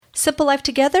Simple Life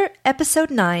Together,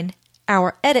 Episode 9,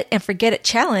 Our Edit and Forget It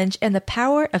Challenge and the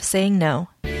Power of Saying No.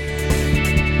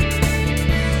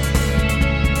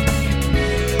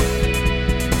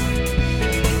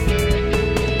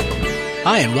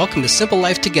 Hi, and welcome to Simple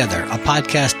Life Together, a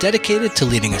podcast dedicated to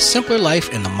leading a simpler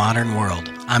life in the modern world.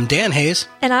 I'm Dan Hayes.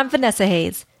 And I'm Vanessa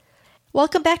Hayes.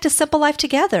 Welcome back to Simple Life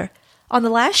Together. On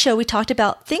the last show, we talked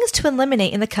about things to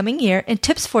eliminate in the coming year and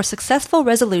tips for successful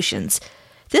resolutions.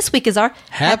 This week is our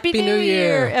Happy New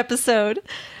Year episode.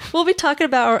 We'll be talking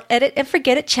about our Edit and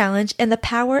Forget It challenge and the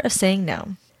power of saying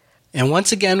no. And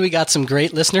once again, we got some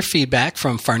great listener feedback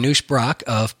from Farnoosh Brock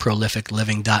of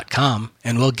ProlificLiving.com,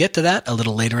 and we'll get to that a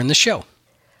little later in the show.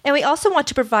 And we also want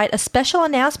to provide a special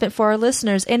announcement for our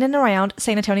listeners in and around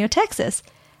San Antonio, Texas.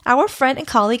 Our friend and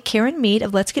colleague Karen Mead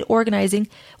of Let's Get Organizing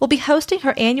will be hosting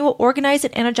her annual Organize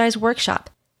and Energize workshop.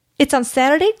 It's on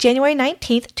Saturday, January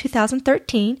 19th,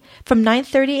 2013, from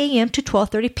 9:30 a.m. to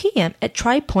 12:30 p.m. at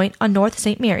Tri-Point on North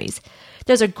St. Mary's.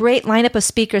 There's a great lineup of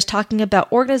speakers talking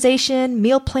about organization,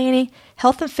 meal planning,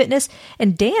 health and fitness,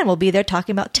 and Dan will be there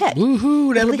talking about tech.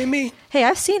 Woohoo, that'll be me. Hey,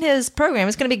 I've seen his program.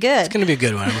 It's going to be good. It's going to be a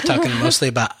good one. We're talking mostly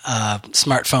about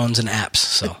smartphones and apps.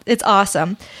 So it's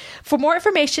awesome. For more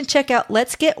information, check out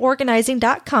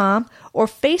letsgetorganizing.com or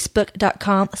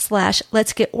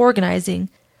facebook.com/letsgetorganizing.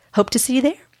 Hope to see you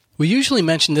there. We usually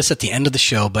mention this at the end of the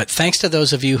show, but thanks to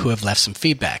those of you who have left some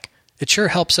feedback. It sure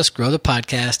helps us grow the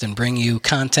podcast and bring you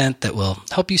content that will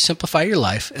help you simplify your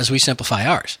life as we simplify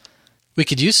ours. We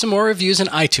could use some more reviews in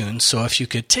iTunes, so if you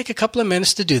could take a couple of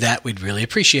minutes to do that, we'd really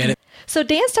appreciate it. So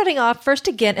Dan's starting off first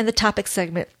again in the topic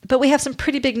segment, but we have some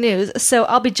pretty big news, so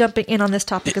I'll be jumping in on this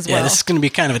topic as well. Yeah, this is going to be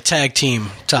kind of a tag team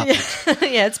topic.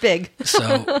 Yeah, it's big.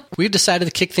 So we've decided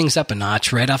to kick things up a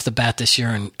notch right off the bat this year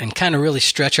and kind of really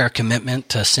stretch our commitment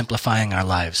to simplifying our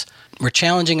lives. We're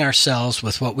challenging ourselves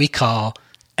with what we call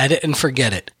Edit and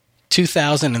Forget It,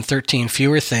 2013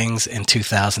 fewer things in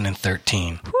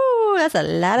 2013. Whew, that's a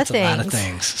lot of things. A lot of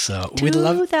things. So we'd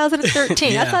love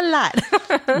 2013. Yeah. That's a lot.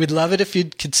 We'd love it if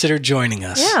you'd consider joining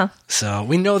us. Yeah. So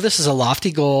we know this is a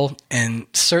lofty goal and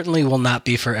certainly will not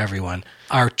be for everyone.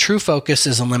 Our true focus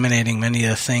is eliminating many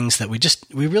of the things that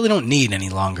we really don't need any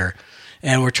longer.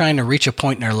 And we're trying to reach a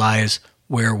point in our lives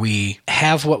where we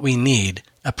have what we need,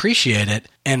 appreciate it,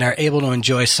 and are able to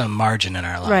enjoy some margin in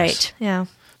our lives. Right. Yeah.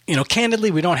 You know,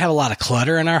 candidly, we don't have a lot of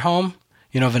clutter in our home.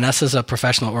 You know, Vanessa's a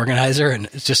professional organizer, and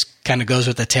it just kind of goes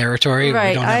with the territory. Right.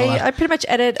 We don't have I pretty much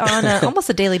edit on almost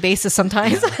a daily basis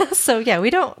sometimes. Yeah. So, yeah,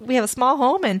 we have a small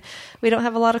home, and we don't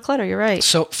have a lot of clutter. You're right.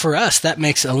 So, for us, that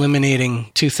makes eliminating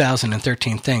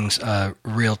 2013 things a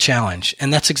real challenge,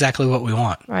 and that's exactly what we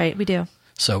want. Right, we do.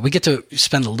 So, we get to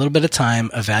spend a little bit of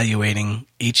time evaluating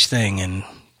each thing and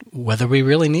whether we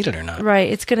really need it or not.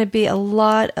 Right. It's going to be a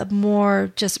lot of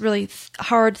more just really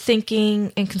hard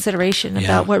thinking and consideration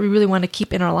about what we really want to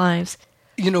keep in our lives.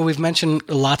 You know, we've mentioned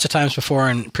lots of times before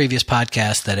in previous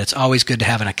podcasts that it's always good to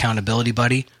have an accountability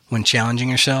buddy when challenging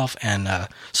yourself. And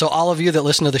so all of you that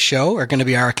listen to the show are going to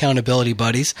be our accountability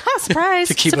buddies. Surprise!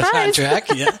 To keep us on track.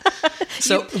 Yeah.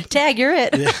 So Tag, you're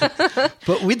it. Yeah.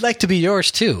 But we'd like to be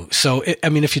yours too. So,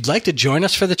 if you'd like to join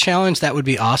us for the challenge, that would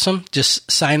be awesome.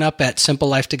 Just sign up at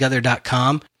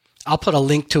simplelifetogether.com. I'll put a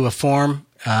link to a form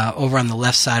over on the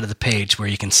left side of the page where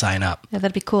you can sign up. Yeah,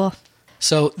 that'd be cool.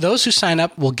 So those who sign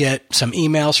up will get some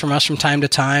emails from us from time to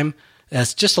time.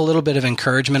 That's just a little bit of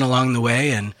encouragement along the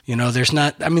way. And, you know, there's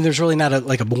really not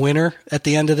a winner at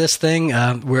the end of this thing.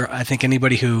 Where I think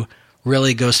anybody who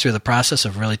really goes through the process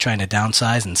of really trying to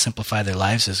downsize and simplify their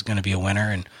lives is going to be a winner.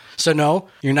 And so, no,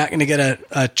 you're not going to get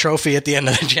a trophy at the end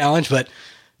of the challenge, but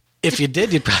if you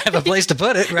did, you'd probably have a place to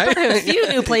put it, right? A few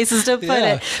new places to put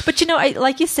it. But, you know,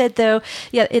 like you said, though,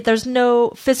 there's no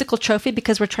physical trophy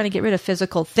because we're trying to get rid of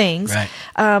physical things. Right.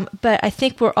 But I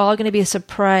think we're all going to be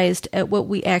surprised at what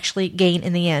we actually gain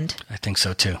in the end. I think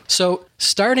so, too. So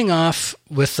starting off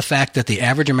with the fact that the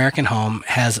average American home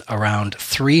has around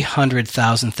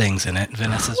 300,000 things in it.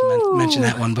 Vanessa's mentioned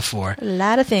that one before. A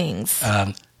lot of things.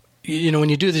 You know, when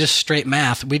you do just straight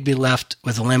math, we'd be left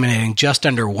with eliminating just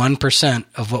under 1%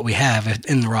 of what we have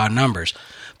in the raw numbers.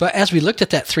 But as we looked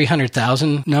at that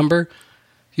 300,000 number,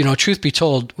 you know, truth be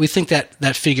told, we think that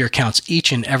that figure counts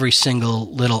each and every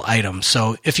single little item.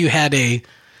 So if you had a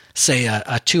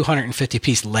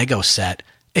 250-piece Lego set,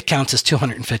 it counts as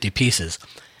 250 pieces.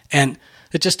 And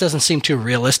it just doesn't seem too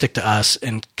realistic to us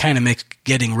and kind of makes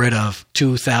getting rid of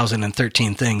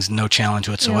 2013 things no challenge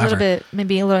whatsoever. Yeah, a little bit,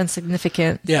 maybe a little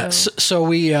insignificant. Yeah, so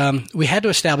we had to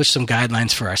establish some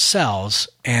guidelines for ourselves,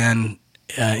 and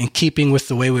in keeping with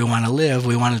the way we want to live,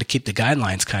 we wanted to keep the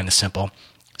guidelines kind of simple.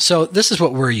 So this is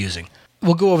what we're using.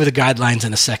 we'll go over the guidelines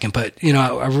in a second, but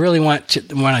I really want to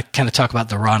kind of talk about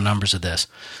the raw numbers of this.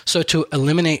 So to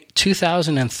eliminate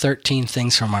 2,013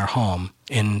 things from our home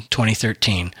in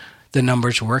 2013, the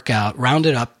numbers work out,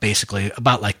 rounded up basically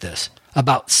about like this.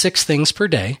 About 6 things per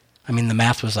day. I mean, the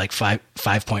math was like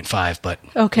 5.5, but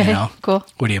okay, cool.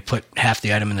 What do you put half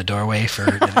the item in the doorway for?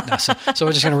 So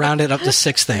we're just going to round it up to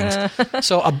 6 things.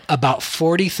 So about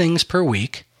 40 things per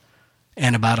week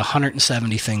and about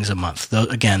 170 things a month.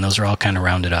 Those are all kind of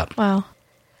rounded up. Wow.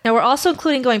 Now, we're also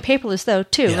including going paperless, though,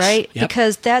 too, yes. right? Yep.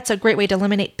 Because that's a great way to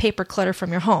eliminate paper clutter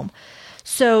from your home.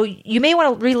 So you may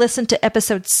want to re-listen to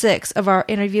episode 6 of our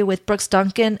interview with Brooks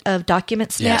Duncan of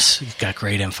Document Snap. Yes, you've got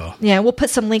great info. Yeah, we'll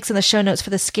put some links in the show notes for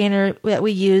the scanner that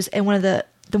we use and the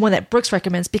one that Brooks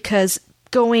recommends, because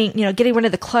getting rid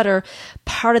of the clutter,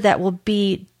 part of that will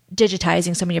be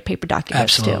digitizing some of your paper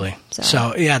documents. Absolutely. Too.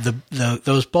 So yeah,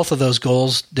 both of those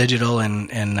goals, digital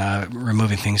and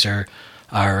removing things,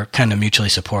 are kind of mutually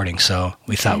supporting. So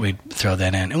we thought we'd throw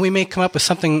that in, and we may come up with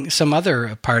some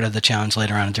other part of the challenge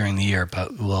later on during the year,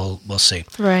 but we'll see.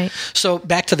 Right. So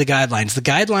back to the guidelines. The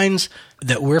guidelines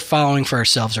that we're following for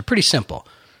ourselves are pretty simple.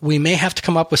 We may have to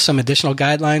come up with some additional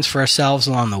guidelines for ourselves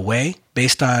along the way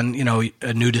based on,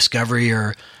 a new discovery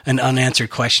or an unanswered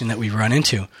question that we run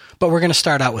into. But we're going to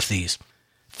start out with these.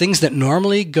 Things that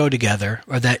normally go together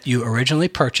or that you originally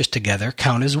purchased together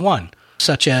count as one,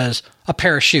 such as a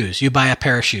pair of shoes. You buy a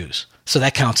pair of shoes, so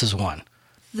that counts as one.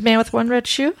 The man with one red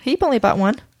shoe? He only bought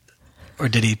one. Or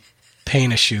did he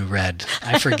paint a shoe red?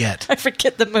 I forget. I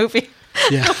forget the movie.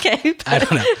 Yeah. Okay. I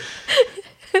don't know.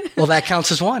 Well, that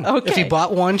counts as one. Okay. If you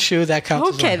bought one shoe, that counts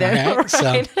as one. Okay, then. All right.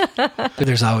 So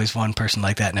there's always one person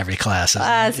like that in every class.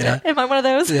 Am I one of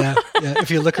those? Yeah.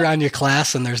 If you look around your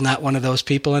class and there's not one of those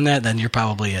people in that, then you're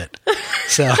probably it.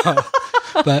 So,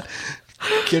 but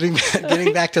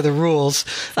getting back to the rules,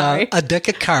 a deck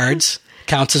of cards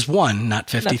counts as one, not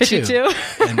 52. Not 52.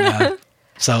 And,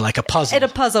 so like a puzzle. And a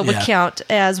puzzle would count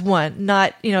as one,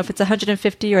 not, if it's a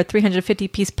 150 or a 350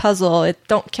 piece puzzle, it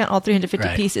don't count all 350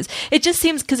 right. pieces. It just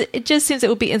seems it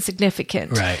would be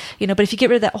insignificant. Right. But if you get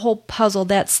rid of that whole puzzle,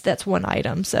 that's one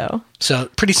item. So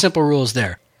pretty simple rules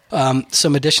there.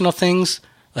 Some additional things,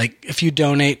 like if you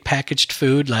donate packaged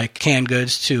food, like canned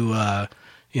goods to,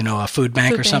 a food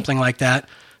bank or something like that,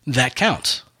 that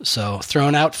counts. So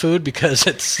throwing out food because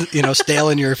it's stale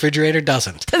in your refrigerator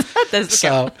doesn't.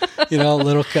 Count.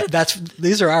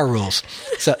 These are our rules.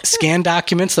 So scanned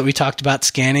documents that we talked about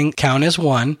scanning count as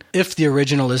one if the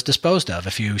original is disposed of,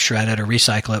 if you shred it or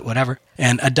recycle it, whatever.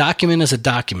 And a document is a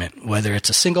document, whether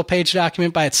it's a single page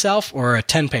document by itself or a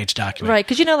 10-page document. Right,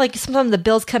 because like sometimes the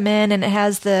bills come in and it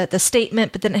has the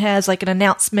statement, but then it has like an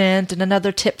announcement and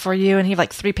another tip for you, and you have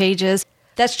like 3 pages.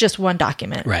 That's just one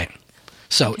document. Right.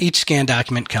 So each scanned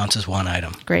document counts as one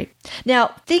item. Great.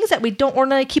 Now, things that we don't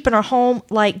ordinarily keep in our home,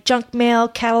 like junk mail,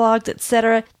 catalogs,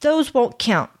 etc., those won't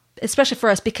count, especially for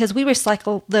us, because we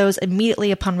recycle those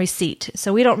immediately upon receipt.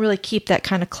 So we don't really keep that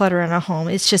kind of clutter in our home.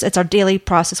 It's our daily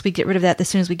process. We get rid of that as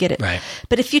soon as we get it. Right.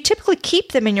 But if you typically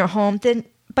keep them in your home, then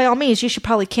by all means, you should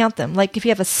probably count them. Like if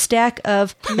you have a stack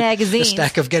of magazines. A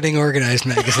stack of getting organized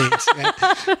magazines.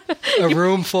 Right? A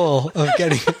room full of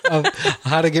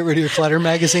how to get rid of your clutter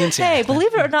magazines. Hey, Yeah.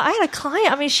 believe it or not, I had a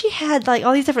client. I mean, she had like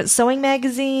all these different sewing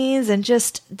magazines and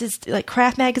just like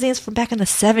craft magazines from back in the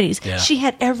 70s. Yeah. She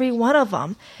had every one of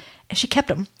them. And she kept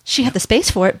them. She had the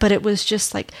space for it, but it was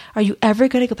just like, are you ever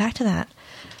going to go back to that?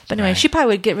 But anyway, she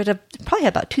probably would get rid of, had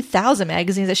about 2,000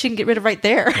 magazines that she can get rid of right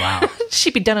there. Wow.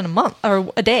 She'd be done in a month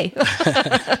or a day.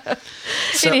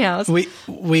 So anyhow.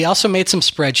 We also made some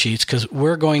spreadsheets because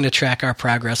we're going to track our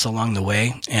progress along the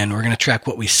way, and we're going to track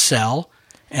what we sell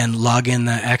and log in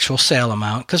the actual sale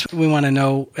amount because we want to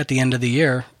know at the end of the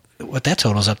year what that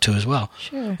totals up to as well.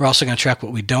 Sure. We're also going to track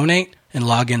what we donate and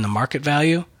log in the market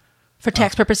value. For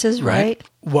tax purposes, right?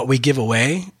 What we give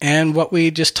away and what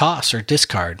we just toss or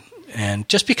discard. And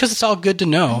just because it's all good to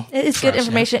know. It is good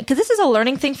information because this is a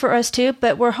learning thing for us too,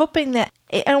 but we're hoping that,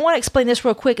 and I want to explain this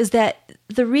real quick, is that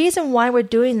the reason why we're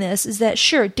doing this is that,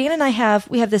 sure, Dan and I have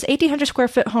this 1,800 square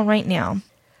foot home right now,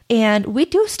 and we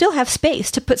do still have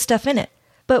space to put stuff in it.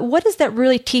 But what is that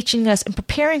really teaching us and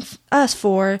preparing us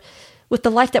for with the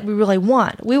life that we really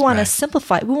want? We want to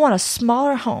simplify. We want a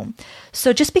smaller home.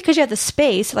 So just because you have the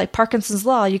space, like Parkinson's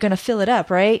Law, you're going to fill it up,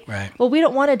 right? Right. Well, we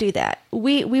don't want to do that.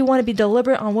 We want to be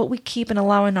deliberate on what we keep and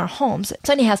allow in our homes.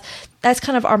 So anyhow, that's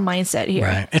kind of our mindset here.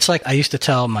 Right. It's like I used to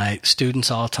tell my students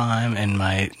all the time and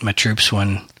my troops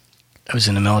when I was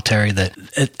in the military, that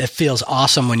it feels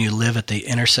awesome when you live at the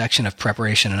intersection of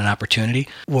preparation and opportunity.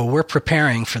 Well, we're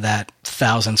preparing for that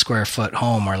 1,000 square foot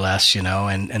home or less,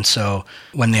 and so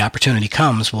when the opportunity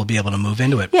comes, we'll be able to move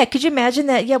into it. Yeah, could you imagine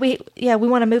that? We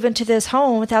want to move into this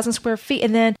home, 1,000 square feet,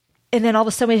 and then all of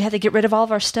a sudden we had to get rid of all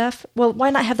of our stuff. Well, why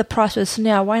not have the process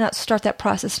now? Why not start that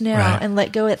process now and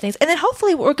let go of things? And then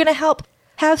hopefully we're going to help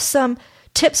have some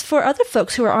tips for other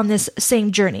folks who are on this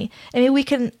same journey. I mean, we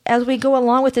can, as we go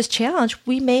along with this challenge,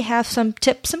 we may have some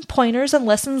tips and pointers and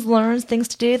lessons learned, things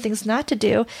to do, things not to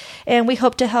do. And we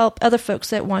hope to help other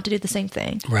folks that want to do the same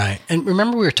thing. Right. And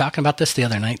remember we were talking about this the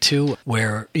other night too,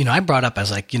 where, I brought up, I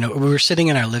was like, we were sitting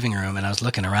in our living room and I was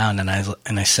looking around and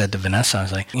I said to Vanessa, I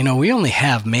was like, we only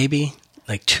have maybe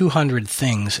like 200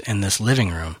 things in this living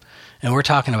room. And we're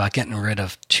talking about getting rid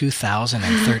of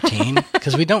 2013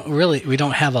 because we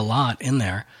don't have a lot in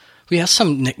there. We have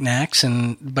some knickknacks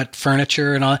but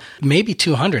furniture and all, maybe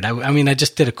 200. I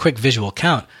just did a quick visual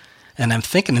count and I'm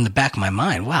thinking in the back of my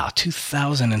mind, wow,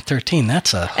 2013,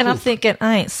 that's a... And I'm thinking,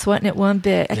 I ain't sweating it one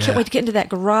bit. I can't wait to get into that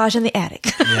garage in the attic.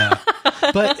 Yeah.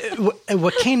 But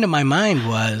what came to my mind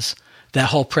was that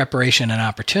whole preparation and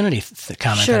opportunity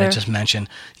comment that I just mentioned.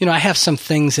 I have some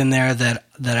things in there that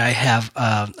I have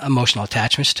emotional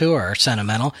attachments to or are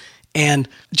sentimental. And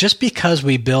just because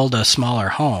we build a smaller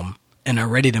home and are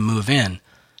ready to move in,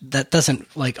 that doesn't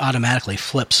automatically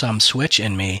flip some switch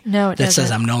in me that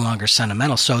says I'm no longer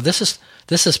sentimental. So this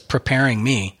is preparing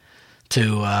me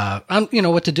to,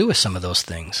 what to do with some of those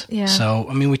things. Yeah. So,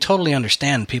 we totally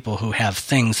understand people who have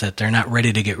things that they're not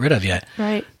ready to get rid of yet.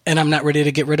 Right. And I'm not ready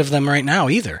to get rid of them right now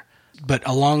either. But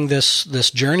along this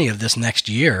journey of this next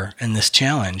year and this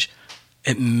challenge,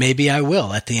 maybe I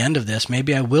will. At the end of this,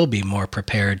 maybe I will be more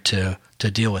prepared to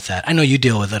deal with that. I know you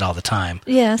deal with it all the time.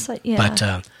 Yes. Yeah.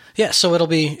 But so it'll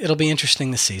be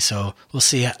interesting to see. So we'll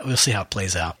see how it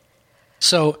plays out.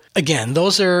 So again,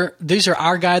 these are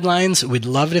our guidelines. We'd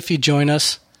love it if you join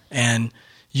us, and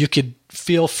you could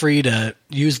feel free to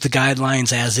use the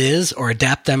guidelines as is or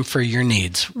adapt them for your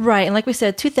needs. Right. And like we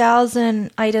said,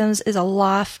 2,000 items is a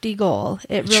lofty goal.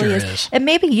 It really sure is. And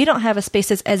maybe you don't have a space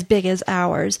that's as big as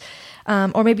ours.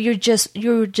 Or maybe you're just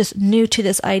new to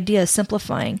this idea of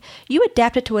simplifying. You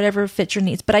adapt it to whatever fits your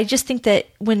needs. But I just think that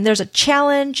when there's a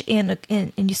challenge and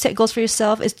you set goals for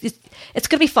yourself, it's going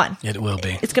to be fun. It will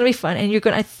be. It's going to be fun. And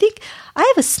I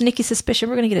have a sneaky suspicion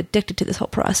we're going to get addicted to this whole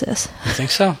process. You think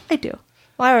so? I do.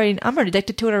 Well, I'm already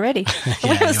addicted to it already.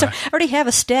 I already have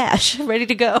a stash ready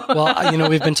to go. Well,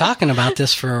 we've been talking about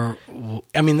this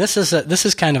this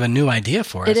is kind of a new idea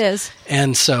for us. It is.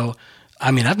 And so,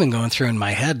 I've been going through in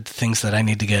my head things that I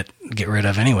need to get rid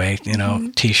of anyway,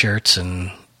 T-shirts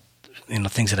and,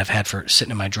 things that I've had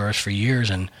sitting in my drawers for years.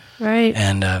 And, right.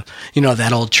 And,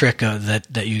 that old trick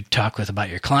that you talk with about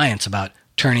your clients about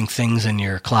turning things in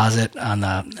your closet on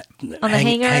the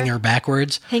hanger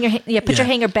backwards. Put your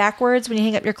hanger backwards when you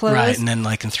hang up your clothes. Right, and then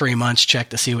in 3 months, check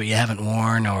to see what you haven't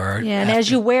worn. And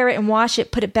as you wear it and wash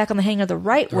it, put it back on the hanger the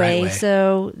right way.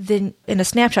 So then in a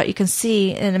snapshot, you can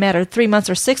see in a matter of 3 months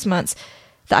or 6 months,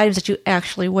 the items that you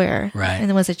actually wear. Right. And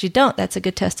the ones that you don't, that's a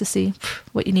good test to see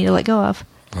what you need to let go of.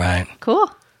 Right. Cool.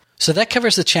 So that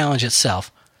covers the challenge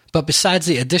itself. But besides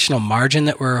the additional margin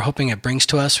that we're hoping it brings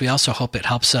to us, we also hope it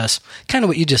helps us, kind of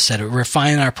what you just said,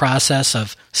 refine our process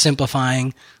of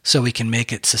simplifying so we can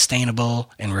make it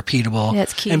sustainable and repeatable.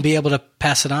 That's key. And be able to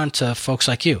pass it on to folks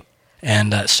like you.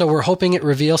 And so we're hoping it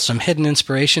reveals some hidden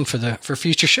inspiration for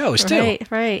future shows too.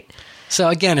 Right. So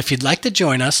again, if you'd like to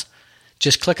join us,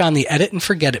 just click on the Edit and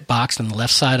Forget It box on the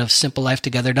left side of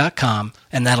simplelifetogether.com,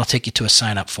 and that'll take you to a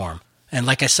sign-up form. And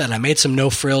like I said, I made some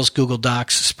no-frills Google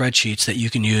Docs spreadsheets that you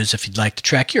can use if you'd like to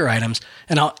track your items,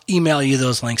 and I'll email you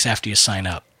those links after you sign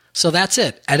up. So that's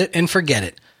it. Edit and Forget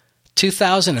It.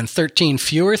 2013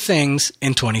 fewer things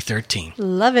in 2013.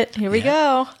 Love it. Here we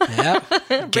go. Yeah.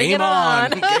 Game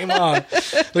on. Game on.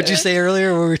 What'd you say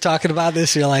earlier when we were talking about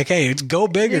this? You're like, hey, it's go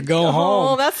big or go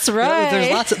home. Oh, that's right.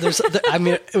 There's lots of,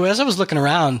 as I was looking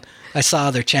around, I saw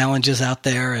other challenges out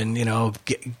there and,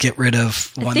 get rid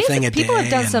of one thing a day. People have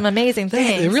done some amazing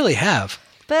things. They really have.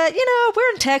 But, we're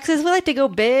in Texas. We like to go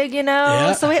big,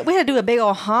 Yeah. So we had to do a big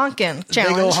old honking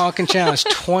challenge. Big old honking challenge,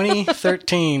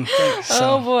 2013. So,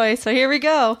 oh, boy. So here we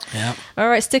go. Yeah. All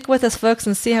right. Stick with us, folks,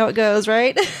 and see how it goes,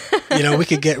 right? We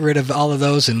could get rid of all of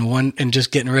those and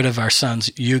just getting rid of our son's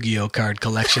Yu-Gi-Oh card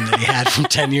collection that he had from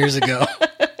 10 years ago.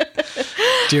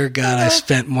 Dear God, I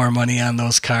spent more money on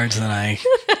those cards than I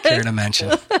care to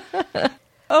mention.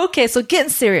 Okay. So getting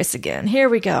serious again. Here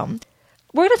we go.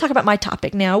 We're going to talk about my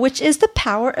topic now, which is the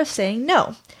power of saying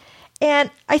no.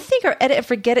 And I think our edit and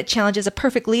forget it challenge is a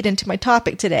perfect lead into my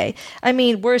topic today. I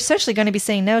mean, we're essentially going to be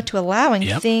saying no to allowing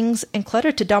things and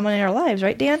clutter to dominate our lives,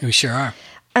 right, Dan? We sure are.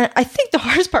 I think the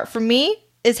hardest part for me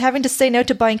is having to say no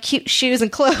to buying cute shoes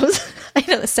and clothes. I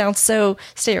know that sounds so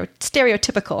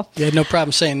stereotypical. You had no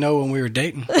problem saying no when we were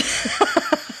dating.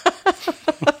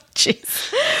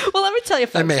 Jeez. Well, let me tell you,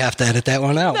 folks. I may have to edit that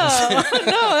one out.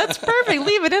 No, that's perfect.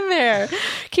 Leave it in there.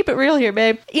 Keep it real here,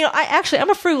 babe. You know, I'm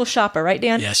a frugal shopper, right,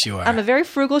 Dan? Yes, you are. I'm a very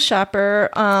frugal shopper,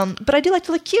 but I do like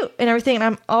to look cute and everything, and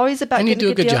I'm always about and you getting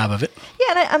do a good deal. job of it.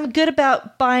 Yeah, and I'm good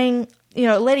about buying,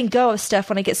 letting go of stuff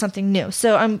when I get something new.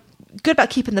 So I'm good about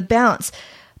keeping the balance.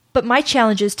 But my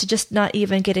challenge is to just not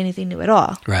even get anything new at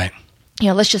all. Right.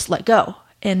 Let's just let go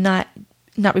and not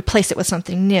replace it with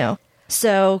something new.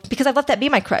 So, because I've let that be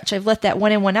my crutch. I've let that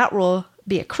one in, one out rule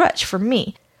be a crutch for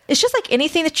me. It's just like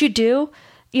anything that you do,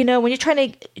 when you're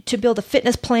trying to build a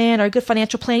fitness plan or a good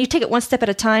financial plan, you take it one step at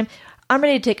a time. I'm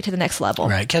ready to take it to the next level.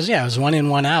 Right. Because, it was one in,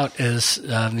 one out is,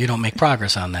 you don't make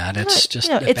progress on that. It's just,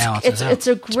 it balances out.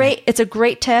 It's a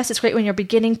great test. It's great when you're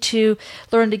beginning to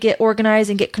learn to get organized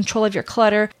and get control of your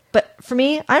clutter. But for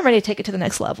me, I'm ready to take it to the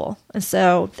next level. And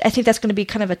so I think that's going to be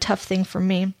kind of a tough thing for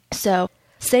me. So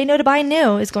say no to buying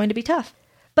new is going to be tough.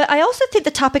 But I also think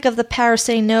the topic of the power of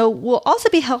saying no will also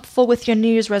be helpful with your New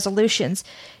Year's resolutions.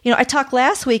 I talked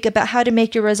last week about how to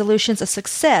make your resolutions a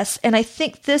success, and I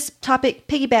think this topic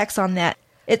piggybacks on that.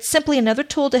 It's simply another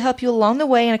tool to help you along the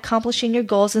way in accomplishing your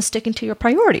goals and sticking to your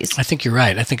priorities. I think you're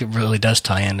right. I think it really does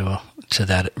tie into to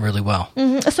that really well.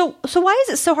 Mm-hmm. So why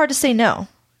is it so hard to say no?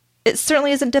 It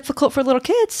certainly isn't difficult for little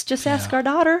kids. Just ask our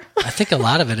daughter. I think a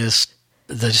lot of it is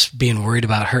just being worried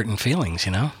about hurting feelings,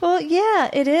 Well,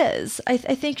 yeah, it is. I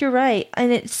think you're right.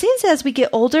 And it seems as we get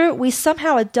older, we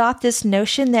somehow adopt this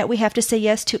notion that we have to say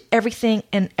yes to everything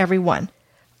and everyone.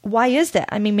 Why is that?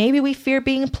 I mean, maybe we fear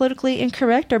being politically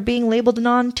incorrect or being labeled a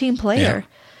non-team player.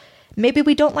 Yeah. Maybe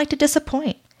we don't like to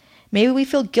disappoint. Maybe we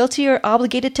feel guilty or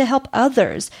obligated to help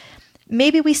others.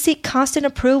 Maybe we seek constant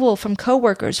approval from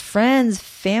coworkers, friends,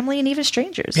 family, and even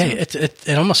strangers. Yeah,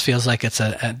 it almost feels like it's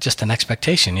just an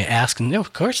expectation. You ask, and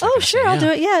of course. Oh, sure, I'll do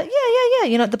it.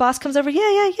 Yeah. The boss comes over.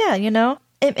 Yeah.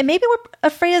 And maybe we're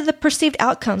afraid of the perceived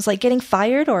outcomes, like getting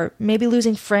fired, or maybe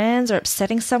losing friends, or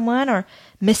upsetting someone, or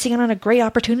missing out on a great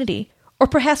opportunity. Or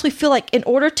perhaps we feel like in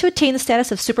order to attain the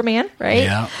status of Superman, right?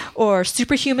 Yeah. Or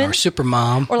superhuman. Or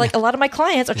supermom. Or like a lot of my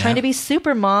clients are trying to be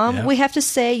supermom. Yeah. We have to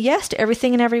say yes to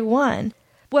everything and everyone.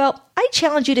 Well, I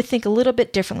challenge you to think a little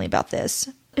bit differently about this.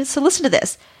 So listen to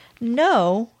this.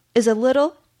 No is a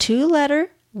little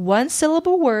 2-letter,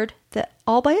 1-syllable word that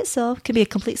all by itself can be a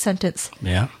complete sentence.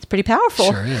 Yeah. It's pretty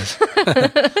powerful. Sure is.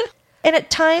 And at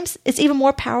times, it's even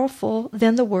more powerful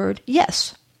than the word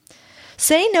yes.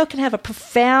 Saying no can have a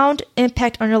profound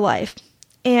impact on your life.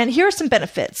 And here are some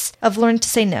benefits of learning to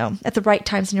say no at the right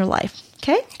times in your life.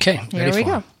 Okay? Here we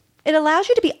go. It allows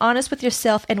you to be honest with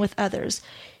yourself and with others.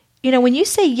 When you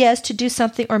say yes to do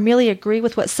something or merely agree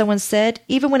with what someone said,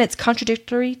 even when it's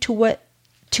contradictory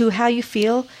to how you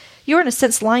feel, you're in a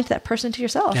sense lying to that person, to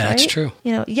yourself, right? That's true.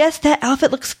 Yes, that outfit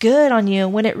looks good on you,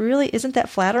 when it really isn't that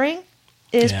flattering.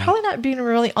 Is probably not being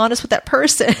really honest with that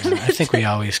person. Yeah, I think we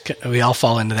all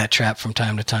fall into that trap from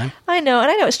time to time. I know,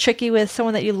 and I know it's tricky with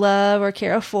someone that you love or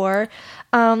care for.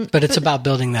 But it's about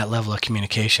building that level of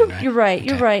communication, right? You're right. Okay.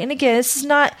 You're right. And again,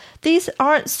 these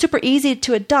aren't super easy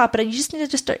to adopt, but you just need to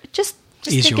just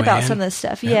think about some of this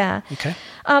stuff. Yeah. Okay.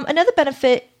 Another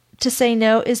benefit to say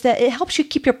no is that it helps you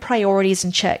keep your priorities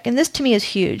in check, and this to me is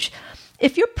huge.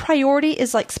 If your priority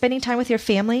is like spending time with your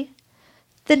family,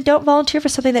 then don't volunteer for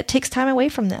something that takes time away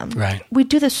from them. Right. We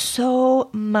do this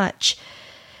so much.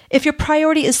 If your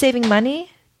priority is saving money,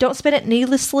 don't spend it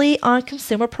needlessly on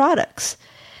consumer products.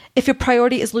 If your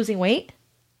priority is losing weight,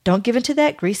 don't give into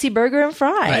that greasy burger and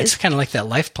fries. Right. It's kind of like that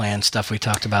life plan stuff we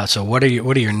talked about. So what are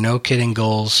your no kidding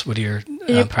goals? What are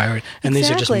your priorities? And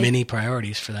these are just mini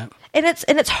priorities for that. And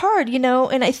it's hard,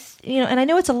 and I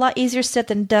know it's a lot easier said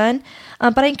than done.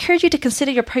 But I encourage you to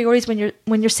consider your priorities when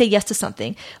you're say yes to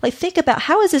something. Like, think about,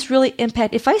 how is this really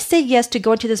impact? If I say yes to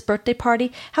going to this birthday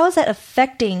party, how is that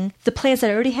affecting the plans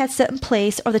that I already had set in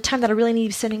place, or the time that I really need to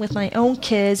be spending with my own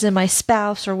kids and my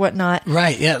spouse or whatnot?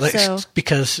 Right. Yeah.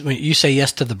 Because when you say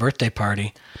yes to the birthday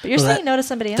party, but you're saying no to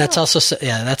somebody else. That's also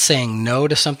that's saying no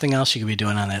to something else you could be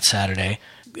doing on that Saturday.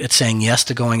 It's saying yes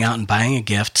to going out and buying a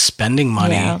gift, spending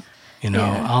money. Yeah.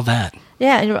 All that.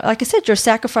 Yeah, and like I said, you're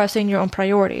sacrificing your own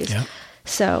priorities. Yeah.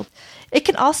 So it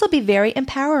can also be very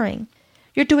empowering.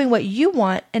 You're doing what you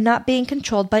want and not being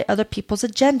controlled by other people's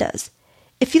agendas.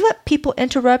 If you let people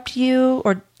interrupt you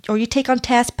or or you take on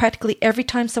tasks practically every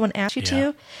time someone asks you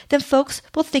to, then folks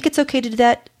will think it's okay to do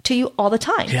that to you all the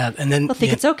time. Yeah, and then they'll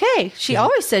think it's okay. She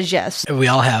always says yes. We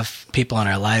all have people in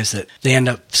our lives that they end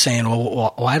up saying,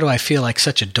 well, why do I feel like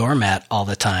such a doormat all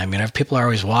the time? People are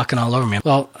always walking all over me.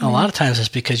 Well, a lot of times it's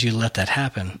because you let that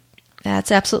happen.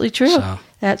 That's absolutely true.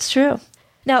 That's true.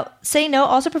 Now, saying no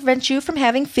also prevents you from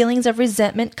having feelings of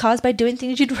resentment caused by doing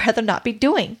things you'd rather not be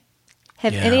doing.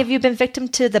 Have any of you been victim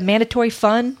to the mandatory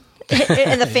fun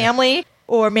in the family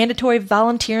or mandatory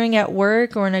volunteering at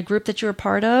work or in a group that you're a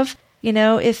part of?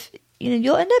 If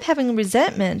you'll end up having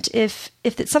resentment if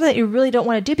it's something that you really don't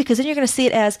want to do, because then you're going to see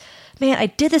it as, man, I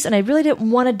did this and I really didn't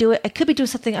want to do it. I could be doing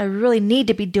something I really need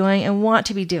to be doing and want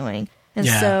to be doing. And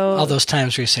so all those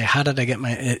times where you say, how did I get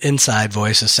my inside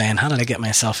voice is saying, how did I get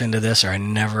myself into this, or I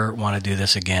never want to do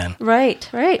this again? Right.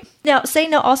 Now, saying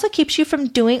no also keeps you from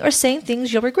doing or saying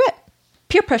things you'll regret.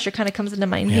 Peer pressure kind of comes into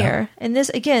mind here. And this,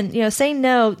 again, saying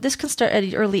no, this can start at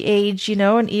an early age,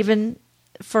 and even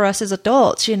for us as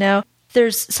adults,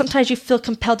 there's sometimes you feel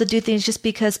compelled to do things just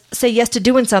because, say yes to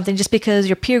doing something just because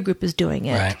your peer group is doing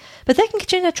it. Right. But that can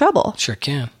get you into trouble. Sure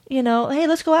can. Hey,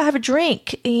 let's go out and have a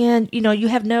drink. And, you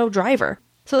have no driver.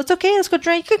 So it's okay, let's go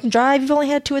drink. You can drive. You've only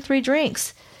had 2 or 3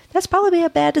 drinks. That's probably a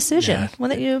bad decision. One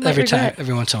that you might regret.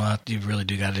 Every once in a while, you really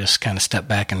do got to just kind of step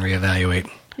back and reevaluate.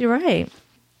 You're right.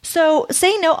 So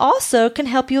saying no also can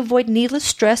help you avoid needless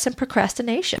stress and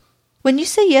procrastination. When you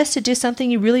say yes to do something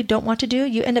you really don't want to do,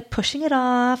 you end up pushing it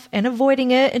off and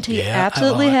avoiding it until you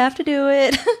absolutely have to do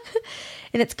it.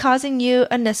 And it's causing you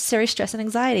unnecessary stress and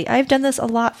anxiety. I've done this a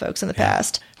lot, folks, in the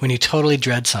past. When you totally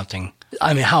dread something,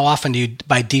 how often do you,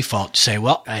 by default, say,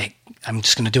 well, I'm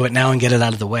just going to do it now and get it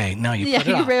out of the way? No, you put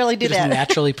it off. You rarely do that. You just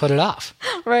naturally put it off.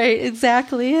 Right,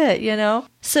 exactly it,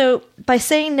 So by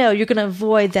saying no, you're going to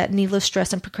avoid that needless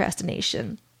stress and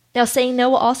procrastination. Now, saying no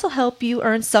will also help you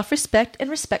earn self-respect and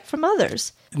respect from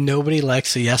others. Nobody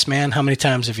likes a yes man. How many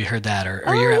times have you heard that?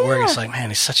 Or you're at work, it's like, man,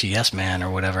 he's such a yes man or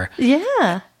whatever.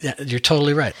 Yeah, you're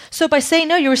totally right. So by saying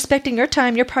no, you're respecting your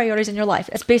time, your priorities, and your life.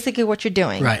 That's basically what you're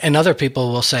doing. Right. And other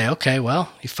people will say, okay, well,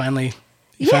 you finally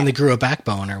grew a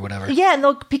backbone or whatever. Yeah,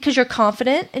 and because you're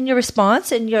confident in your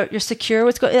response and you're secure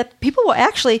what's going on. People will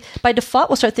actually, by default,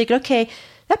 will start thinking, okay,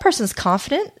 that person's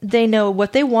confident. They know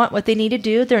what they want, what they need to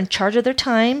do. They're in charge of their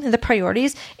time and the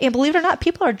priorities. And believe it or not,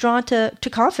 people are drawn to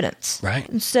confidence. Right.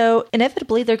 And so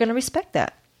inevitably, they're going to respect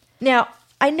that. Now,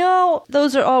 I know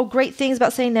those are all great things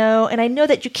about saying no, and I know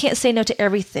that you can't say no to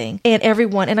everything and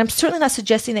everyone. And I'm certainly not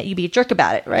suggesting that you be a jerk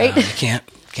about it, right? No, you can't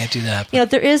do that.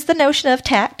 There is the notion of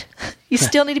tact. You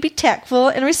still need to be tactful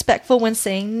and respectful when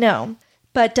saying no.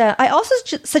 But I also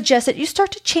suggest that you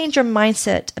start to change your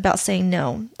mindset about saying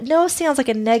no. No sounds like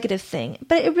a negative thing,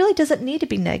 but it really doesn't need to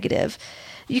be negative.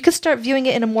 You can start viewing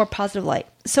it in a more positive light.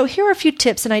 So here are a few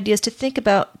tips and ideas to think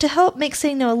about to help make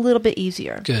saying no a little bit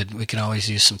easier. Good. We can always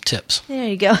use some tips. There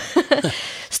you go.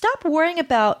 Stop worrying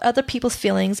about other people's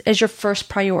feelings as your first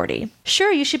priority.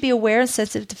 Sure, you should be aware and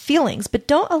sensitive to feelings, but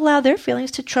don't allow their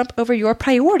feelings to trump over your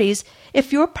priorities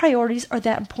if your priorities are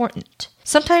that important.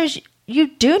 Sometimes you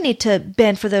do need to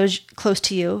bend for those close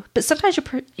to you, but sometimes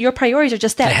your priorities are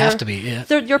just that. They have to be, yeah.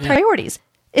 They're your priorities.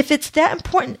 If it's that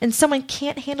important and someone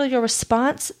can't handle your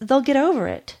response, they'll get over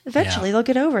it. Eventually, they'll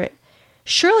get over it.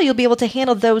 Surely you'll be able to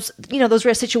handle those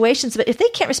rare situations, but if they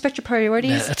can't respect your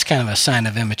priorities... That's kind of a sign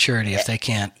of immaturity if they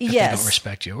can't, if they don't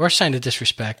respect you, or a sign of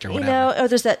disrespect or whatever. Or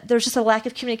there's just a lack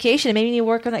of communication, and maybe you need to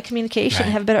work on that communication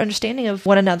and have a better understanding of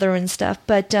one another and stuff.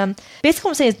 But basically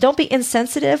what I'm saying is don't be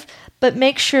insensitive, but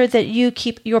make sure that you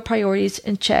keep your priorities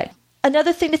in check.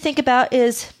 Another thing to think about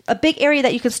is a big area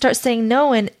that you can start saying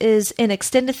no in is in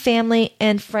extended family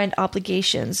and friend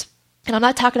obligations. And I'm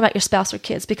not talking about your spouse or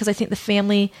kids, because I think the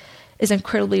family is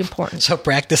incredibly important. So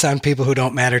practice on people who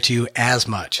don't matter to you as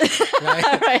much,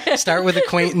 right? Right. Start with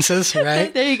acquaintances,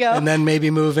 right? There you go. And then maybe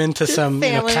move into some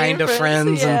kind of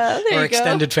friends or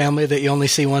extended family that you only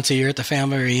see once a year at the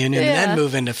family reunion, and then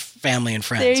move into family and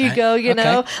friends. There you go. You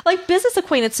know, like business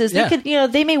acquaintances, they could,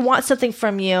 they may want something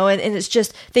from you, and it's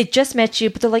just, they just met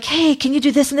you, but they're like, hey, can you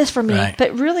do this and this for me? Right.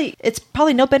 But really, it's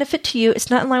probably no benefit to you.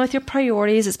 It's not in line with your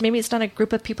priorities. Maybe it's not a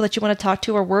group of people that you want to talk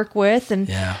to or work with, and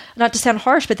not to sound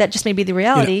harsh, but that just may be the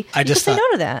reality. I just say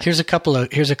no to that. Here's a couple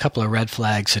of red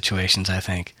flag situations, I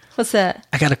think. What's that?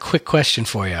 I got a quick question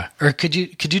for you. Or could you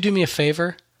do me a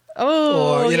favor?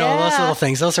 Oh, or, yeah. those little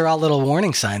things. Those are all little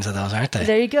warning signs of those, aren't they?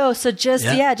 There you go. So just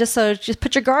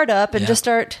put your guard up and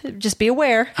just be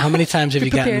aware. How many times have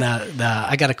you gotten prepared. the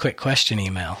I got a quick question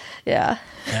email? Yeah.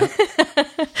 Yeah.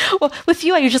 Well, with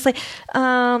you, you're just like,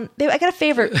 babe, I got a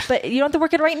favor, but you don't have to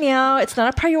work it right now. It's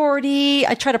not a priority.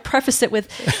 I try to preface it with,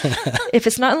 if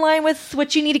it's not in line with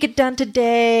what you need to get done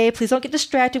today, please don't get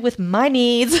distracted with my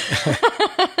needs.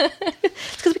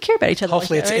 It's because we care about each other.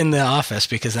 Hopefully like that, it's right? in the office,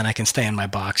 because then I can stay in my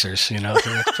boxers,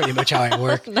 That's pretty much how I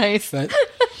work. Nice. But,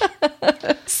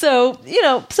 So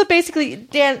basically,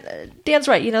 Dan's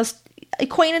right.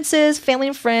 Acquaintances, family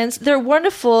and friends, they're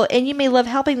wonderful and you may love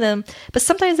helping them, but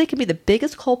sometimes they can be the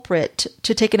biggest culprit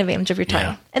to taking advantage of your time.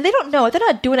 Yeah. And they don't know it. They're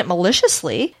not doing it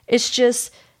maliciously. It's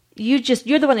just you're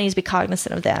the one that needs to be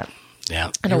cognizant of that.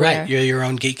 yeah, And you're aware. right. You're your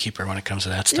own gatekeeper when it comes to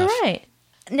that stuff. You're right.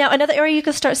 Now, another area you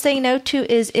can start saying no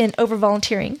to is in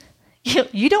over-volunteering.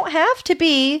 You don't have to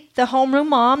be the homeroom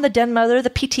mom, the den mother, the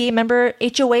PTA member,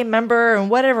 HOA member, and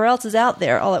whatever else is out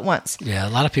there all at once. Yeah, a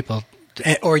lot of people,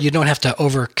 or you don't have to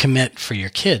overcommit for your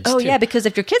kids. Oh, too. yeah, because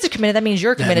if your kids are committed, that means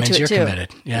you're committed that means to it, you're too. committed.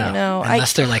 Yeah, I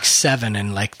unless they're like 7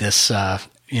 and like this,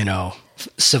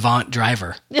 savant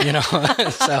driver. So,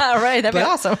 All right, that'd be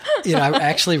awesome. I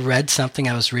actually read something.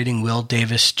 I was reading Will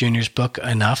Davis Jr.'s book,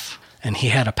 Enough, and he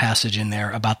had a passage in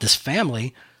there about this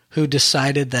family who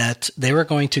decided that they were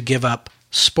going to give up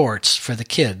sports for the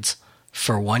kids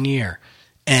for 1 year.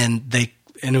 And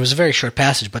it was a very short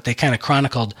passage, but they kind of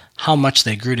chronicled how much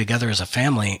they grew together as a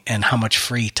family and how much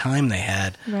free time they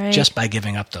had just by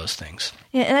giving up those things.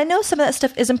 Yeah, and I know some of that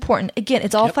stuff is important. Again,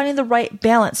 it's all finding the right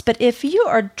balance. But if you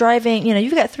are driving,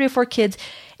 you've got 3 or 4 kids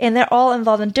and they're all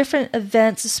involved in different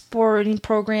events, sporting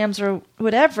programs or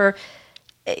whatever,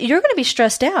 you're going to be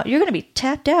stressed out. You're going to be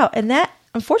tapped out. And that,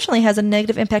 unfortunately, has a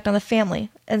negative impact on the family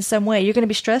in some way. You're going to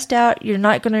be stressed out. You're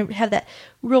not going to have that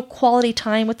real quality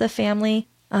time with the family.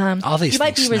 All these you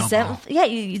might things be snowball. resentful.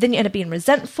 Yeah, then you end up being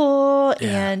resentful,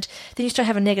 Yeah. and then you start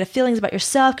having negative feelings about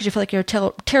yourself because you feel like you're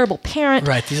a terrible parent.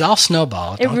 Right. These all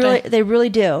snowball, don't they? They really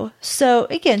do. So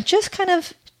again, just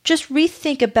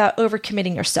rethink about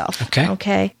overcommitting yourself.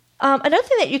 Okay. Another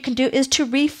thing that you can do is to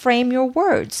reframe your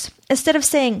words. Instead of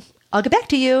saying, I'll get back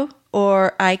to you,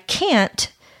 or I can't,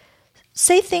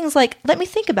 say things like, let me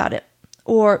think about it,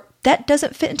 or that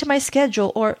doesn't fit into my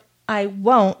schedule, or I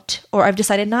won't, or I've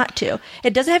decided not to.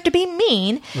 It doesn't have to be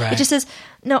mean. Right. It just says,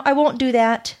 no, I won't do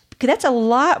that. Because that's a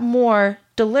lot more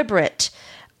deliberate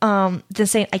than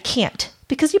saying I can't.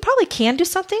 Because you probably can do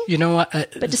something. You know what?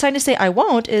 But deciding to say I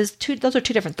won't those are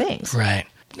 2 different things. Right.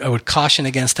 I would caution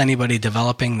against anybody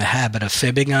developing the habit of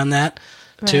fibbing on that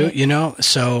too, Right.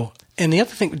 So, and the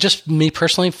other thing, just me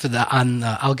personally,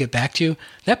 I'll get back to you,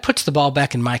 that puts the ball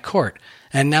back in my court.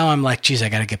 And now I'm like, geez, I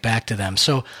got to get back to them.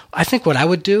 So I think what I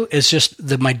would do is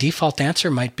just my default answer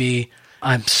might be,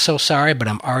 I'm so sorry, but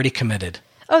I'm already committed.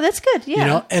 Oh, that's good.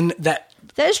 Yeah. And that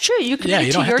is true. You commit you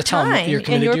to don't your have to tell them time you're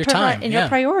committed to your time. and your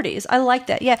priorities. I like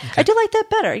that. Yeah. I do like that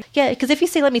better. Yeah, because if you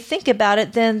say, let me think about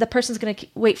it, then the person's going to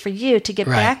wait for you to get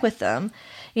back with them.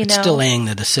 It's delaying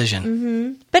the decision.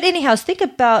 Mm-hmm. But anyhow, think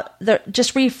about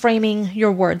just reframing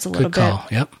your words a little Good call.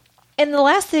 bit. Yep. And the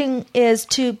last thing is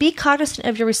to be cognizant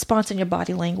of your response and your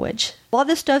body language. A lot of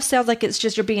this stuff sounds like it's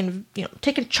just you're being,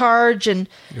 taking charge and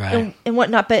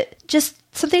whatnot. But just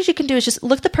some things you can do is just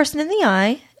look the person in the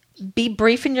eye, be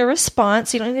brief in your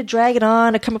response. You don't need to drag it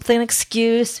on or come up with an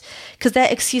excuse, because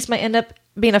that excuse might end up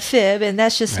being a fib, and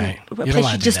that's just Right. a You don't place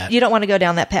wanna do that. you don't want to go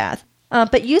down that path.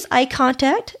 But use eye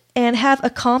contact and have a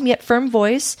calm yet firm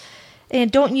voice. And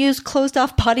don't use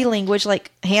closed-off body language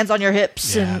like hands on your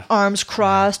hips and arms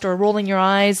crossed or rolling your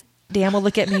eyes. Dan will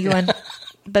look at me going,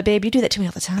 but babe, you do that to me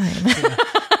all the time.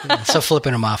 So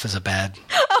flipping them off is a bad.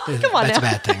 Come on That's now.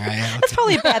 a bad thing, right? Yeah, That's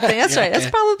probably a bad thing. That's right. That's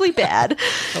probably bad.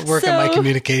 I'll work on my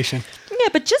communication. Yeah,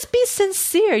 but just be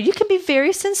sincere. You can be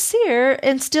very sincere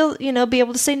and still, be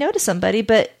able to say no to somebody,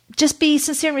 but just be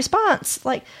sincere in response.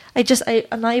 Like,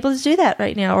 I'm not able to do that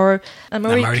right now, or I'm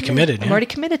already committed. I'm already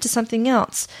committed to something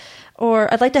else.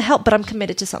 Or I'd like to help, but I'm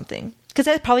committed to something. Because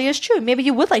that probably is true. Maybe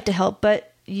you would like to help,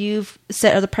 but you've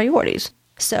set other priorities.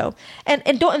 So,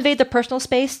 and don't invade the personal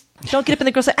space. Don't get up in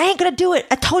the grill and say, I ain't going to do it.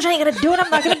 I told you I ain't going to do it. I'm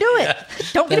not going to do it.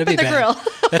 Don't get up in the grill.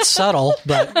 That's subtle,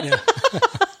 but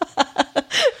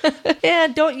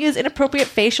And don't use inappropriate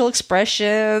facial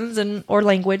expressions or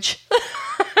language.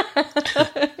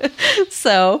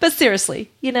 But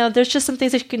seriously, there's just some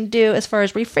things that you can do as far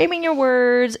as reframing your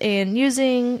words and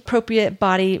using appropriate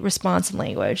body response and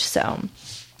language. So,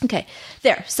 okay,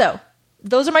 there. So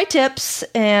those are my tips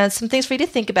and some things for you to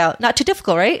think about. Not too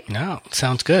difficult, right? no,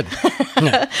 sounds good.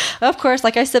 Of course,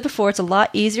 like I said before, it's a lot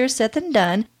easier said than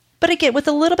done. But again, with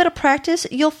a little bit of practice,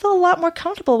 you'll feel a lot more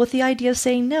comfortable with the idea of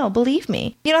saying no. Believe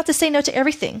me. You don't have to say no to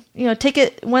everything. Take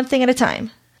it one thing at a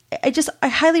time. I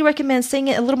highly recommend saying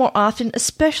it a little more often,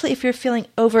 especially if you're feeling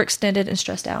overextended and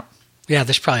stressed out. Yeah,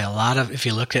 there's probably a lot of, if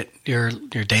you look at your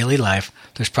daily life,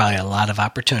 there's probably a lot of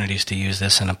opportunities to use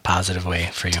this in a positive way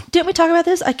for you. Didn't we talk about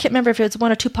this? I can't remember if it was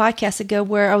 1 or 2 podcasts ago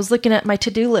where I was looking at my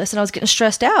to-do list and I was getting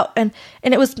stressed out. And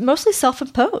it was mostly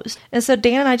self-imposed. And so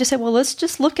Dan and I just said, well, let's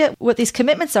just look at what these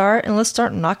commitments are and let's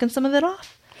start knocking some of it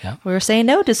off. Yeah. We were saying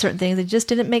no to certain things that just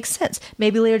didn't make sense.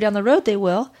 Maybe later down the road they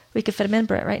will. We could fit them in,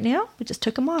 but right now we just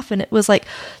took them off. And it was like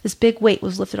this big weight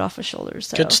was lifted off our shoulders.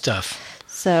 So. Good stuff.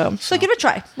 So give it a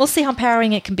try. We'll see how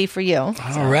empowering it can be for you. All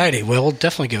righty. Well, we'll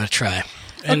definitely give it a try.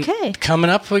 And okay.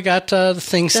 Coming up, we got the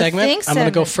Thing segment. I'm going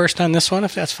to go first on this one,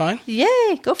 if that's fine.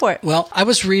 Yay. Go for it. Well, I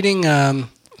was reading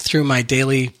through my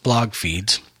daily blog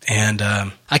feeds, and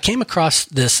I came across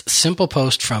this simple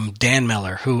post from Dan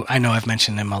Miller, who I know I've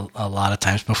mentioned him a lot of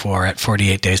times before at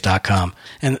 48days.com.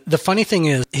 And the funny thing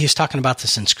is, he's talking about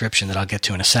this inscription that I'll get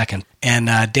to in a second.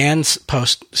 And Dan's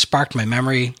post sparked my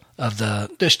memory of the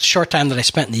short time that I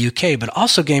spent in the UK, but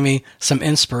also gave me some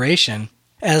inspiration,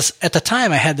 as at the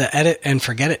time I had the edit and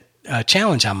forget it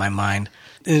challenge on my mind.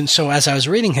 And so as I was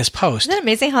reading his post... Isn't it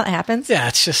amazing how it happens? Yeah,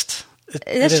 it's just...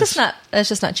 It's just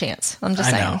not chance. I'm just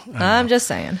saying. I know. I'm just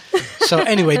saying. So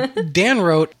anyway, Dan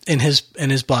wrote in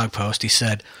his blog post, he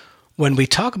said, "When we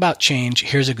talk about change,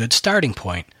 here's a good starting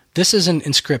point. This is an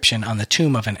inscription on the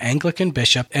tomb of an Anglican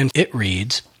bishop, and it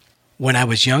reads, 'When I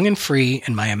was young and free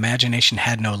and my imagination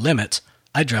had no limits,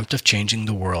 I dreamt of changing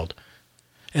the world.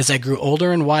 As I grew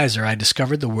older and wiser, I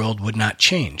discovered the world would not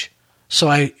change. So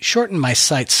I shortened my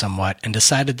sights somewhat and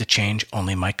decided to change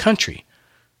only my country.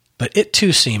 But it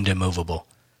too seemed immovable.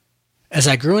 As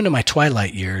I grew into my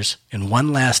twilight years, in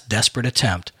one last desperate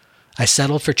attempt, I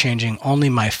settled for changing only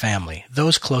my family,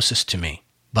 those closest to me.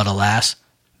 But alas,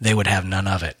 they would have none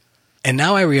of it. And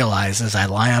now I realize as I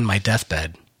lie on my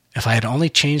deathbed, if I had only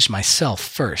changed myself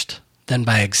first, then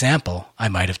by example, I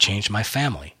might have changed my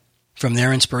family. From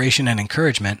their inspiration and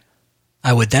encouragement,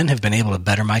 I would then have been able to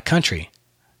better my country.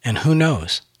 And who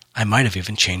knows, I might have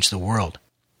even changed the world.'"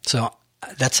 So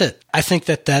that's it. I think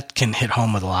that can hit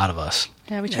home with a lot of us.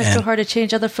 Yeah, we try so hard to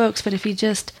change other folks, but if you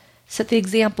just set the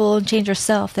example and change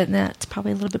yourself, then that's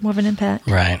probably a little bit more of an impact.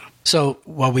 Right. So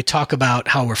while we talk about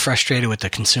how we're frustrated with the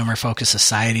consumer-focused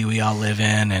society we all live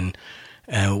in and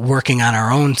working on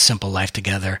our own simple life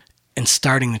together, and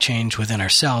starting the change within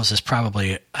ourselves is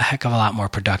probably a heck of a lot more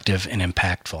productive and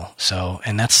impactful. So,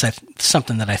 and that's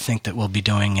something that I think that we'll be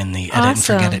doing in the Edit and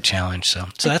Forget It challenge. So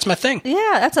that's my thing.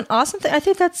 Yeah, that's an awesome thing. I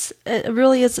think it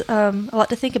really is a lot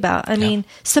to think about. I mean,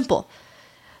 simple.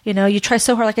 You try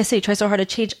so hard, like I say, you try so hard to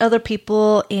change other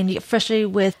people, and you get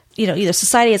frustrated with, either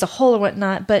society as a whole or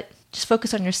whatnot, but just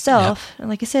focus on yourself. Yep. And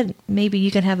like I said, maybe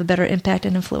you can have a better impact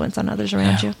and influence on others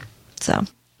around you. So,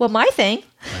 well, my thing.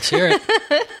 Let's hear it.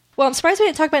 Well, I'm surprised we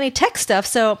didn't talk about any tech stuff,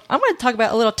 so I'm going to talk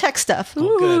about a little tech stuff.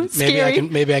 Oh, good. Scary.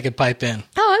 Maybe I could pipe in.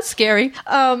 Oh, that's scary.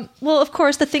 Well, of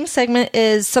course, the Thing segment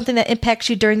is something that impacts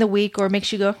you during the week or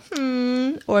makes you go,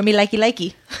 or me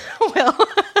likey. Well,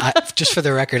 just for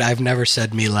the record, I've never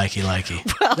said me likey.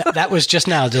 Well, that was just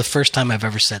now the first time I've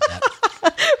ever said that.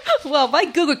 Well, my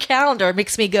Google Calendar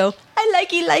makes me go, I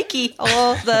likey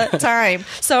all the time.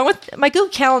 So my Google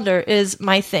Calendar is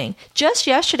my thing. Just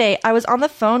yesterday, I was on the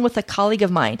phone with a colleague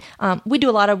of mine. We do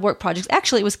a lot of work projects.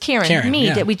 Actually, it was Karen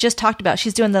Mead that we just talked about.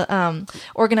 She's doing the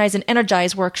Organize and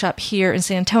Energize workshop here in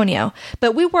San Antonio.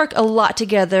 But we work a lot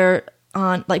together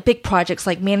on like big projects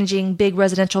like managing big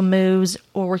residential moves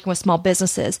or working with small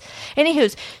businesses.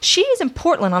 Anywho, she's in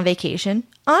Portland on vacation.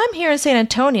 I'm here in San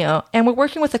Antonio, and we're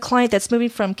working with a client that's moving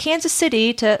from Kansas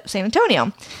City to San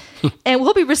Antonio. And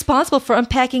we'll be responsible for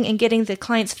unpacking and getting the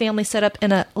client's family set up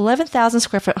in a 11,000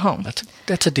 square foot home.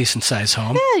 That's a decent size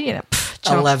home. Yeah,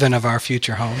 11 of our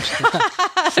future homes.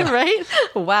 Right?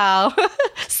 Wow.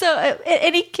 So at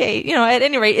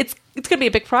any rate, it's going to be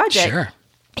a big project. Sure.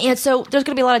 And so there's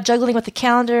going to be a lot of juggling with the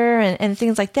calendar and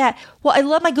things like that. Well, I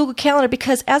love my Google Calendar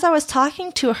because as I was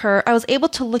talking to her, I was able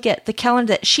to look at the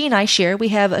calendar that she and I share. We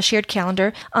have a shared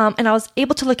calendar. And I was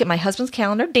able to look at my husband's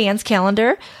calendar, Dan's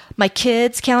calendar, my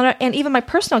kids' calendar, and even my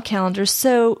personal calendar.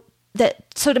 So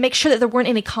to make sure that there weren't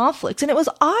any conflicts. And it was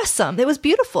awesome. It was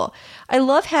beautiful. I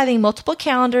love having multiple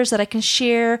calendars that I can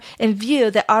share and view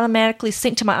that automatically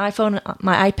sync to my iPhone and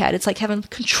my iPad. It's like having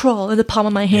control in the palm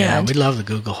of my hand. Yeah, we love the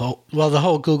the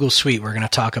whole Google suite we're going to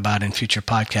talk about in future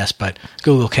podcasts, but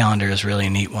Google Calendar is really a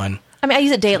neat one. I mean, I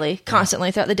use it daily,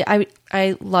 constantly throughout the day.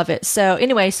 I love it. So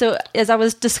anyway, so as I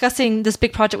was discussing this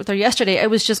big project with her yesterday, it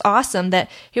was just awesome that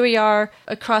here we are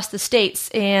across the states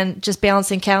and just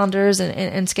balancing calendars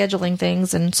and scheduling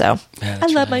things. And so I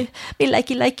love my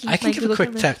likey. I can give a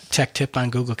quick tech tip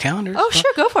on Google Calendar. Oh,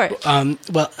 sure. Go for it.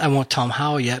 Well, I won't tell them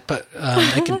how yet, but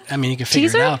you can figure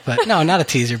it out. But no, not a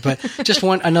teaser. But just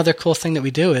another cool thing that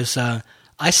we do is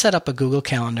I set up a Google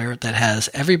Calendar that has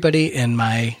everybody in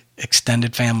my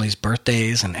extended family's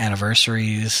birthdays and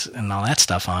anniversaries and all that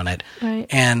stuff on it. Right.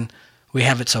 And we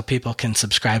have it so people can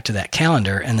subscribe to that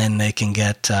calendar, and then they can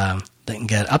get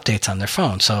updates on their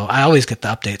phone. So I always get the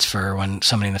updates for when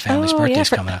somebody in the family's birthday is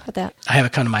coming up. I have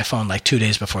it come to my phone like 2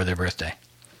 days before their birthday.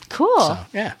 Cool. So,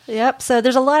 yeah. Yep. So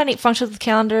there's a lot of neat functions with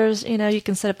calendars. You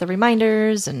can set up the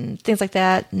reminders and things like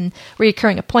that, and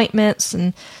recurring appointments,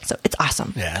 and so it's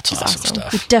awesome. Yeah, it's awesome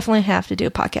stuff. We definitely have to do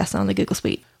a podcast on the Google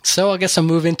Suite. So I guess I'll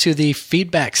move into the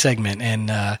feedback segment.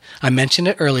 And I mentioned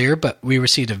it earlier, but we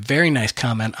received a very nice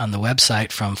comment on the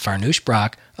website from Farnoosh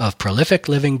Brock of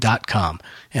prolificliving.com.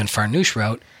 And Farnoosh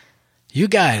wrote, "You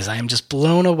guys, I am just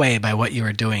blown away by what you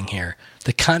are doing here.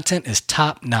 The content is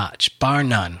top notch, bar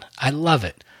none. I love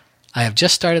it. I have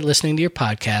just started listening to your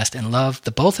podcast and love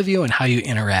the both of you and how you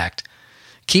interact.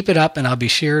 Keep it up, and I'll be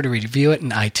sure to review it in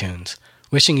iTunes.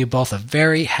 Wishing you both a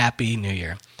very happy New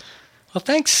Year." Well,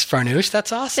 thanks, Farnoosh.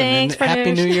 That's awesome. Thanks, and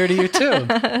Happy Farnoosh. New Year to you, too.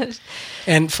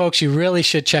 And, folks, you really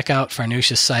should check out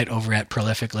Farnoosh's site over at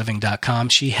prolificliving.com.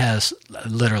 She has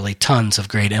literally tons of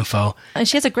great info. And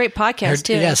she has a great podcast,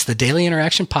 too. Yes, the Daily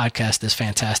Interaction podcast is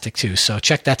fantastic, too. So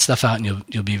check that stuff out, and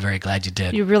you'll be very glad you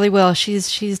did. You really will.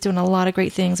 She's doing a lot of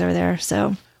great things over there.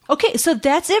 So okay, so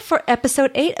that's it for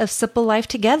episode 8 of Simple Life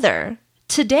Together.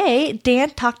 Today, Dan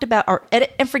talked about our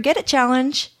Edit and Forget It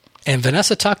challenge. And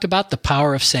Vanessa talked about the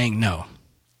power of saying no.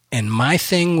 And my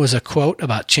thing was a quote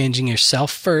about changing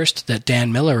yourself first that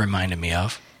Dan Miller reminded me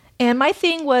of. And my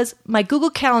thing was my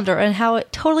Google Calendar and how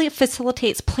it totally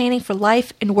facilitates planning for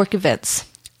life and work events.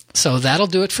 So that'll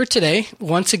do it for today.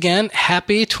 Once again,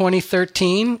 happy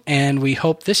 2013, and we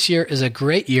hope this year is a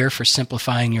great year for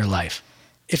simplifying your life.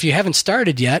 If you haven't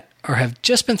started yet or have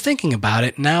just been thinking about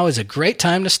it, now is a great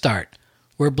time to start.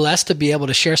 We're blessed to be able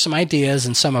to share some ideas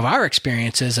and some of our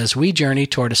experiences as we journey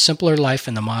toward a simpler life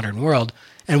in the modern world,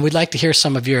 and we'd like to hear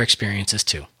some of your experiences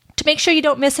too. To make sure you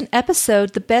don't miss an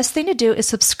episode, the best thing to do is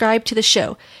subscribe to the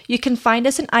show. You can find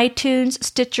us in iTunes,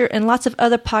 Stitcher, and lots of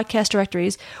other podcast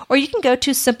directories, or you can go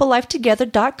to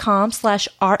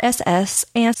simplelifetogether.com/RSS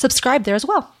and subscribe there as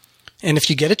well. And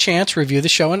if you get a chance, review the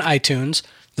show on iTunes.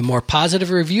 The more positive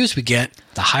reviews we get,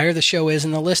 the higher the show is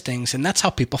in the listings, and that's how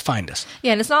people find us.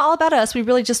 Yeah, and it's not all about us. We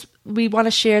really we want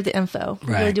to share the info.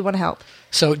 We really do want to help.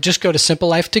 So just go to Simple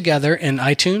Life Together in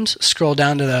iTunes, scroll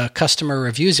down to the customer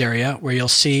reviews area where you'll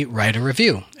see Write a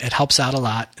Review. It helps out a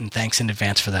lot, and thanks in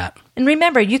advance for that. And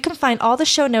remember, you can find all the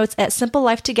show notes at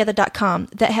simplelifetogether.com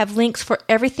that have links for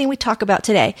everything we talk about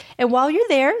today. And while you're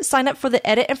there, sign up for the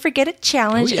Edit and Forget It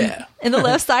challenge in the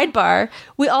left sidebar.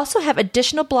 We also have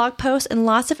additional blog posts and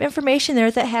lots of information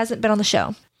there that hasn't been on the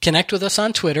show. Connect with us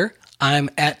on Twitter.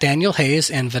 I'm at Daniel Hayes,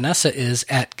 and Vanessa is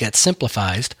at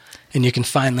GetSimplified. And you can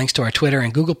find links to our Twitter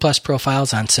and Google Plus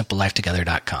profiles on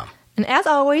simplelifetogether.com. And as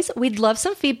always, we'd love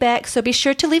some feedback, so be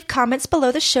sure to leave comments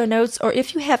below the show notes, or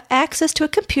if you have access to a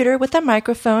computer with a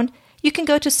microphone, you can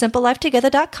go to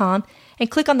simplelifetogether.com and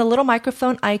click on the little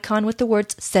microphone icon with the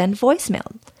words Send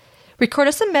Voicemail. Record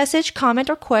us a message, comment,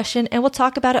 or question, and we'll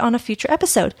talk about it on a future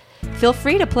episode. Feel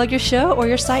free to plug your show or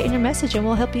your site in your message, and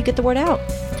we'll help you get the word out.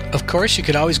 Of course, you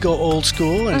could always go old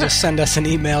school and just send us an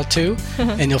email too,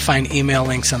 and you'll find email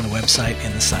links on the website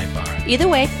in the sidebar. Either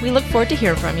way, we look forward to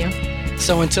hearing from you.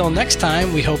 So until next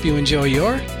time, we hope you enjoy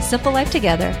your Simple Life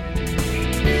Together.